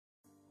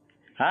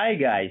Hi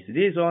guys,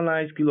 this is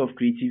Online School of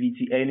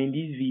Creativity, and in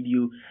this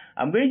video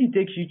I'm going to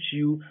take you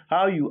through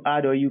how you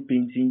add oil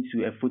painting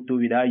to a photo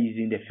without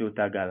using the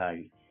filter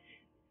gallery.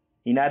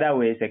 In other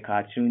words, a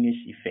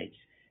cartoonish effect.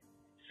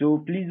 So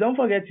please don't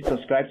forget to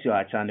subscribe to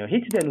our channel,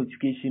 hit the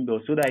notification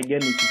bell so that I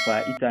get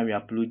notified each time we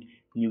upload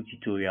new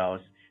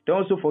tutorials.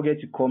 Don't also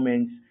forget to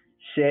comment,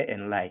 share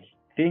and like.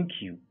 Thank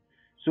you.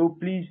 So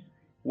please,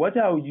 what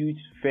I'll do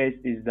first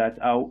is that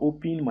I'll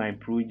open my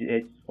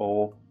project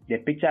or the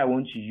picture I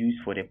want to use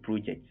for the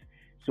project.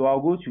 So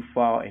I'll go to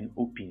File and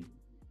Open,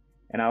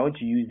 and I want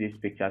to use this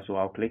picture, so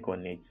I'll click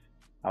on it.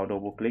 I'll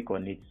double click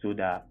on it so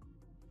that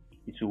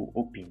it will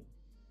open.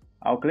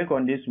 I'll click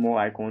on this small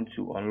icon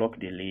to unlock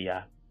the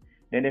layer.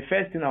 Then the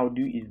first thing I'll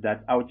do is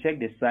that I'll check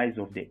the size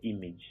of the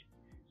image.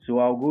 So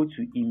I'll go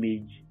to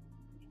Image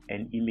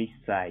and Image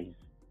Size.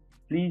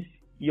 Please,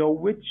 your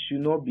width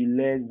should not be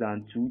less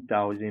than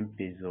 2000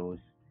 pixels,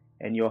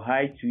 and your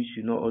height too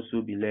should not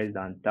also be less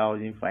than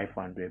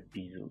 1500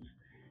 pixels.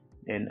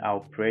 Then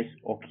I'll press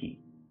OK.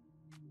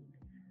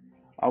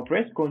 I'll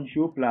press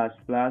Ctrl++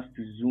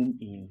 to zoom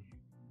in,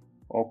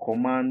 or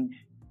Command++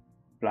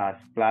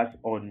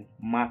 on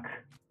Mac.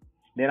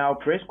 Then I'll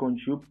press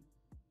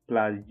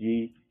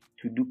Ctrl+J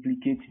to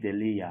duplicate the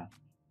layer.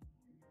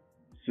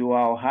 So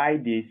I'll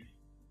hide this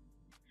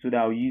so that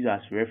I'll use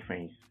as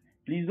reference.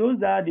 Please, those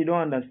that they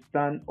don't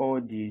understand all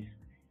this,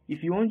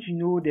 if you want to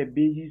know the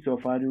basics of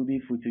Adobe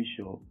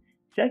Photoshop,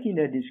 check in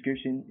the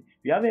description.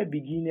 We have a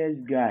beginner's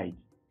guide.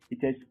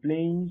 It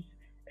explains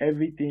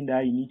everything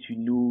that you need to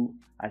know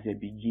as a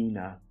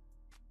beginner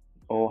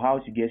or how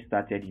to get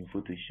started in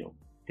Photoshop.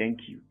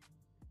 Thank you.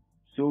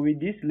 So with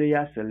this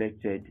layer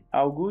selected,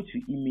 I'll go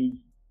to Image,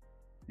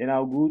 then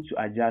I'll go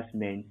to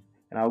Adjustments,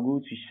 and I'll go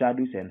to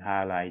Shadows and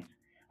Highlights.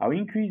 I'll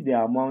increase the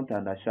amount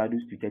under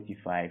shadows to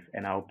 35,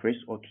 and I'll press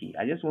OK.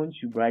 I just want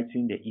to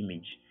brighten the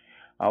image.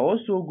 I'll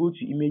also go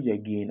to Image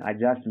again,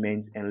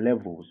 Adjustments and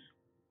Levels.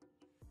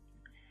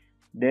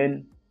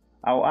 Then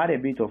I'll add a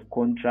bit of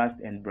contrast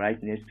and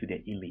brightness to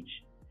the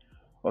image.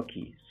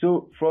 Okay,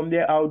 so from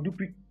there I'll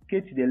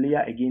duplicate the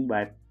layer again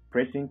by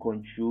pressing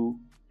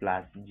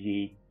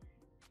Ctrl+J.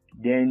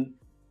 Then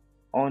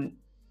on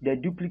the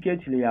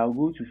duplicate layer, I'll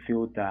go to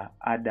Filter,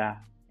 Other,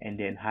 and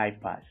then High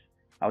Pass.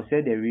 I'll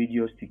set the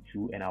radius to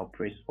 2 and I'll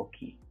press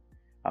OK.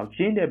 I'll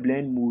change the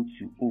blend mode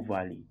to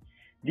Overlay.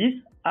 This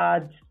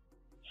adds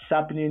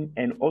sharpening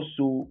and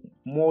also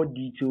more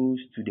details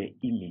to the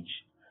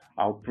image.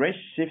 I'll press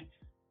Shift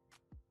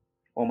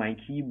on my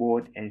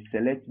keyboard and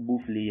select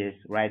both layers,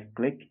 right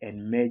click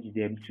and merge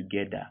them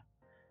together.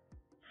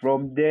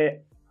 From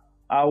there,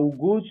 I'll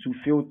go to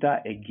Filter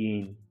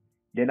again,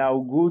 then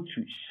I'll go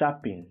to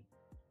Sharpen,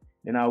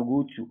 then I'll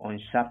go to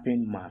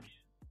Unsharpen Mask.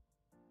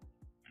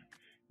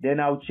 Then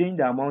I'll change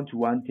the amount to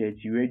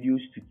 130,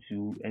 radius to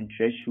 2 and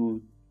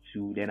threshold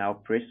to, then I'll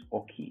press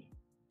OK.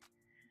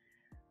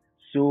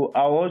 So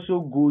I'll also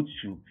go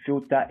to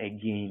Filter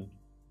again,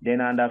 then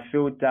under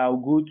Filter I'll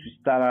go to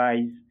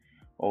Stylize,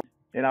 or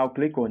then I'll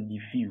click on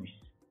Diffuse.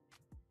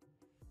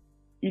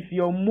 If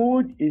your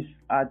mode is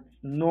at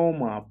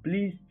normal,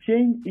 please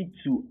change it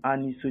to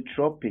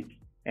anisotropic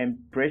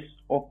and press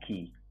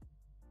OK.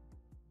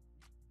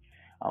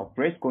 I'll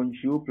press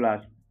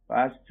Ctrl++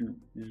 to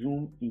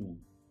zoom in.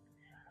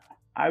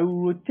 I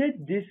will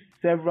rotate this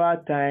several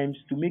times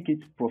to make it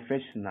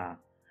professional.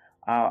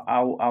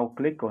 I'll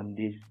click on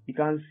this. You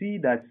can see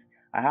that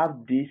I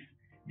have this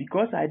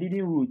because I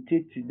didn't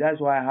rotate it. That's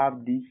why I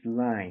have these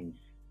lines.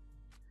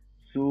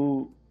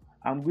 So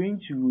I'm going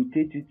to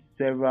rotate it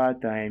several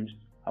times,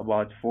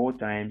 about 4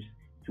 times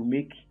to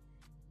make.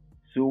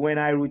 So when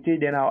I rotate,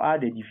 then I'll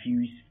add a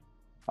diffuse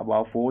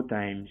about 4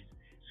 times.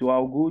 So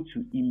I'll go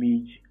to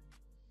Image,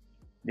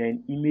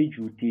 then Image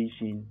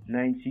Rotation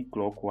 90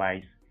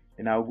 clockwise.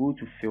 Then I'll go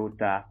to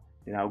Filter,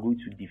 then I'll go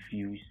to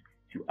Diffuse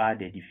to add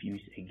the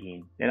diffuse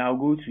again. Then I'll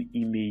go to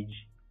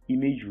Image,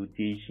 Image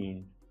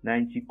Rotation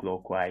 90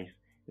 clockwise.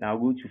 Then I'll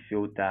go to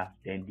Filter,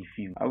 then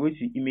Diffuse. I'll go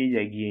to Image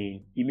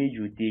again, Image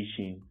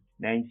Rotation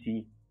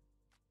 90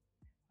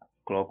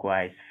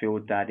 clockwise,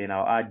 Filter, then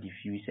I'll add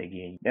Diffuse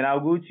again. Then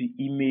I'll go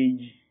to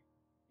Image,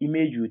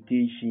 Image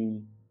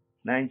Rotation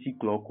 90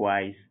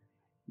 clockwise.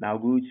 Now I'll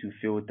go to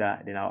Filter,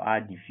 then I'll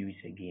add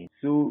Diffuse again.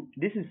 So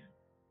this is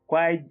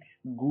quite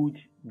good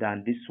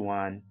than this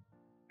one.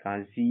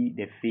 Can see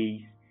the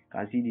face,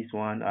 can see this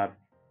one have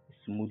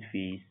smooth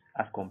face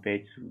as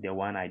compared to the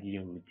one I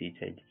didn't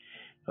rotate.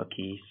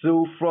 Okay,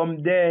 so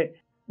from there,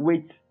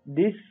 with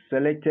this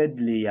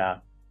selected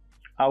layer,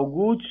 I'll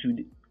go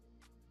to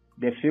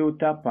the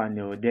filter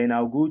panel, then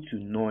I'll go to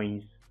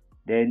noise,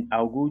 then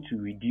I'll go to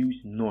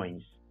reduce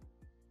noise.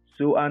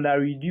 So under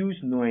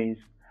reduce noise,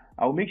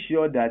 I'll make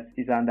sure that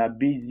it's under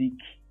basic,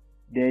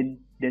 then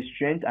the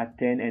strength at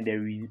 10, and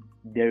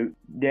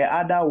the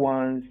other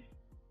ones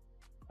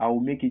I will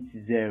make it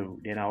 0,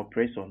 then I'll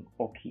press on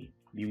OK.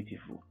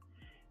 Beautiful.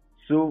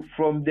 So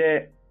from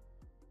there,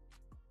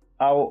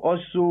 I'll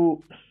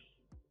also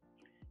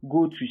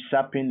go to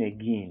Sharpen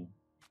again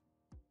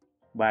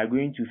by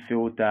going to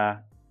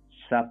Filter,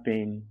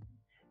 Sharpen,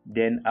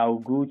 then I'll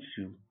go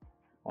to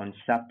on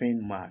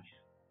sharpen marks,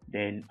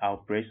 then I'll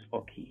press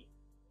OK.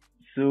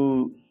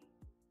 So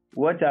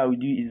what I will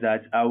do is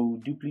that I will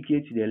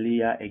duplicate the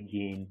layer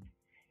again,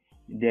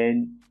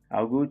 then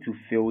I'll go to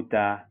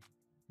filter,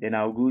 then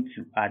I'll go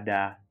to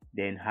other,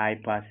 then high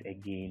pass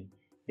again,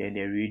 then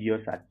the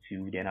radius at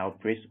 2, then I'll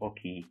press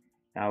OK.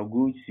 I'll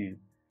go to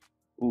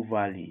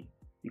overlay.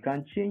 You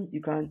can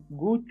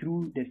go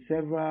through the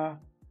several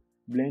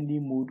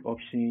blending mode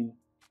options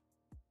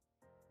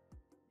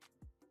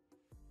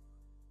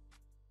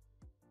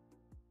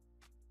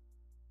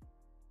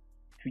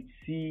to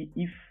see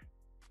if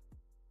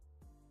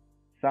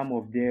some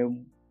of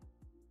them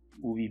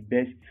will be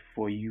best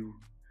for you.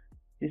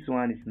 This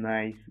one is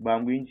nice, but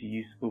I'm going to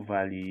use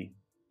overlay.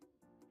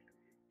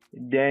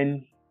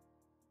 Then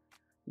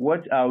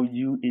what I'll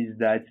do is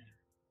that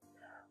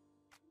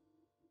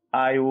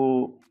I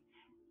will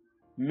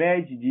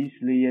merge these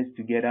layers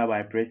together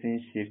by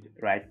pressing shift,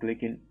 right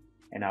clicking,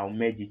 and I'll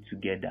merge it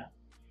together.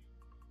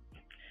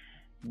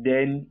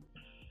 Then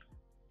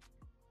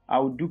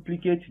I'll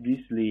duplicate this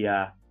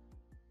layer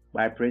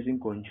by pressing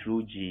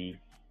Ctrl J.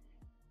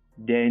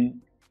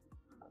 Then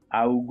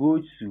I will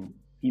go to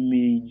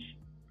image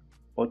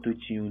auto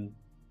tune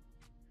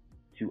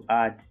to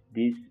add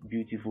this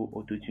beautiful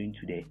auto tune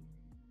to the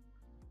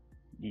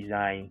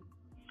design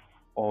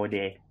or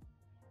the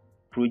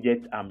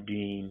project I'm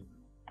doing.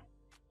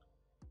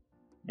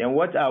 Then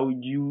what I will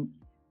do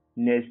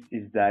next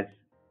is that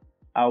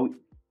I'll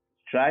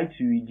try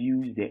to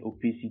reduce the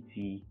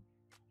opacity,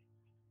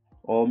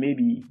 or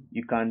maybe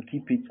you can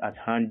keep it at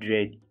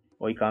 100,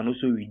 or you can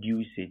also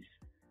reduce it.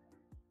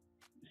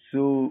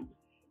 So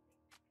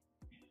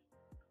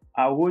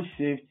I'll hold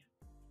shift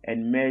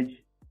and merge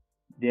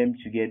them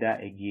together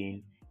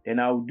again. Then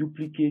I'll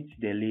duplicate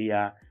the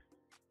layer.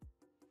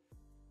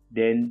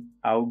 Then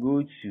I'll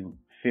go to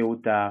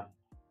filter.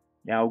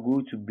 Then I'll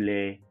go to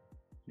blur.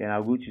 Then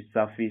I'll go to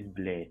surface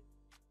blur.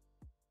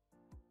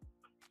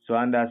 So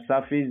under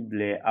surface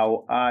blur,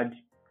 I'll add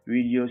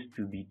radius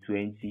to be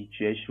 20,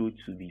 threshold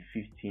to be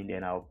 15.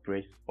 Then I'll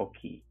press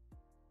OK.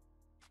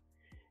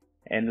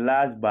 And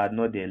last but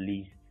not the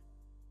least,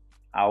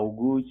 I'll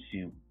go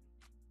to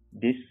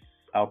this.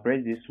 I'll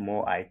press this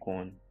small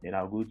icon. Then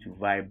I'll go to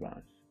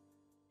vibrance,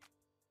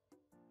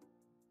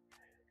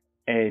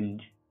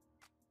 and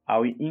I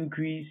will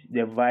increase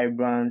the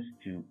vibrance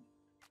to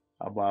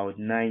about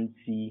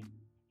 90.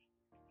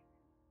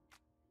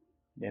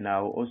 Then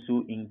I will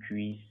also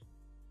increase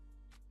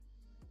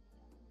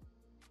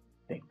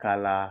the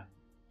color.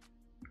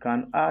 You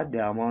can add the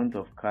amount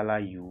of color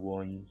you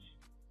want.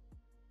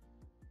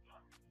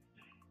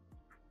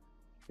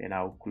 Then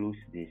I'll close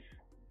this.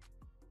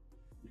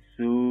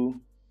 So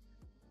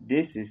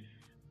this is,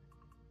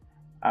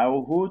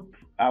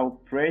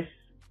 I'll press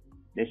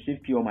the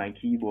shift key on my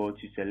keyboard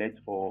to select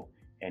all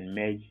and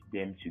merge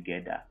them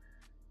together.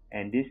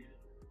 And this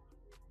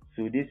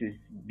is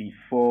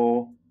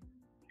before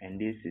and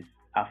this is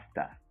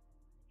after.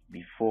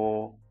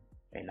 Before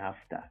and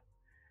after.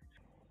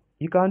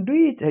 You can do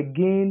it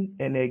again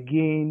and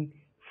again,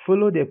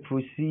 follow the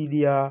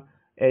procedure,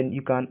 and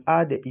you can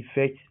add the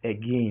effects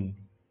again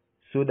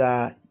so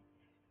that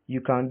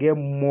you can get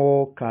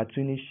more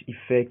cartoonish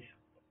effects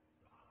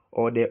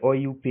or the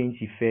oil paint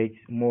effect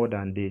more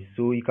than this.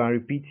 So you can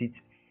repeat it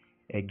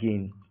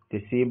again,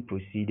 the same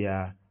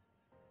procedure.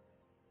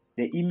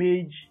 The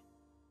image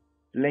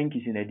link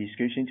is in the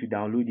description to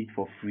download it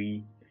for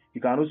free. You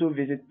can also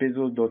visit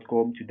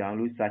pixel.com to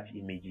download such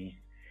images.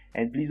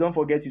 And please don't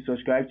forget to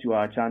subscribe to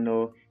our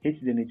channel, hit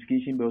the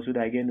notification bell so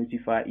that I get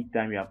notified each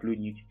time we upload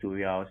new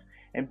tutorials.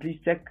 And please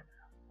check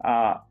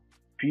our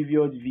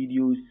previous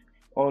videos,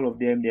 all of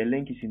them. The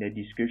link is in the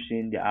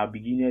description. There are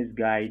beginner's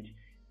guide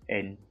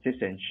and tips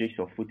and tricks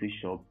of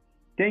Photoshop.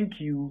 Thank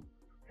you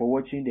for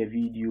watching the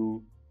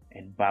video,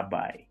 and bye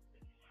bye.